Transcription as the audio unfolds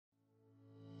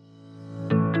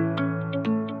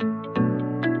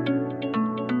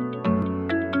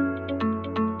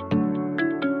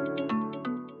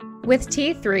With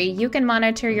T3, you can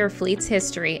monitor your fleet's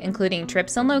history, including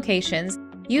trips and locations,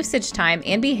 usage time,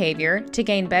 and behavior to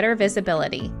gain better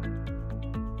visibility.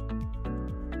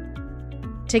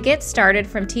 To get started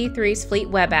from T3's Fleet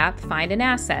web app, find an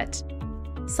asset.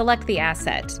 Select the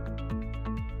asset.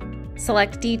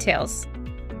 Select Details.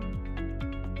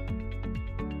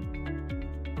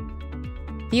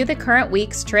 View the current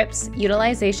week's trips,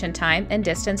 utilization time, and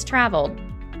distance traveled.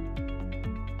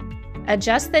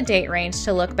 Adjust the date range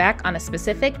to look back on a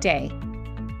specific day.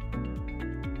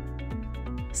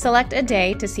 Select a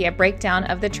day to see a breakdown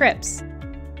of the trips.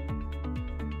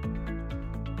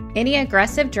 Any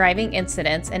aggressive driving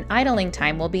incidents and idling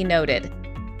time will be noted.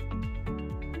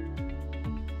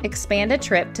 Expand a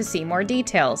trip to see more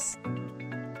details.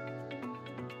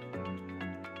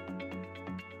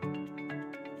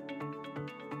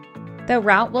 The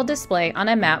route will display on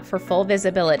a map for full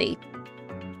visibility.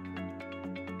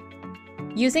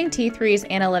 Using T3's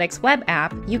Analytics web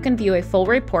app, you can view a full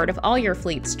report of all your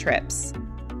fleet's trips.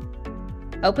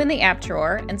 Open the app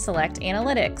drawer and select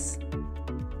Analytics.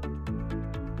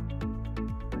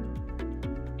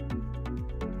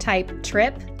 Type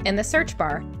Trip in the search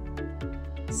bar.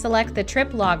 Select the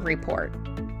Trip Log report.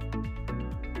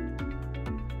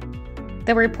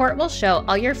 The report will show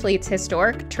all your fleet's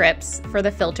historic trips for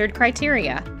the filtered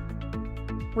criteria.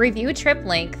 Review trip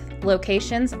length,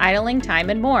 locations, idling time,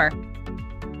 and more.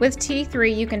 With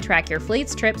T3, you can track your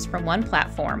fleet's trips from one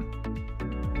platform.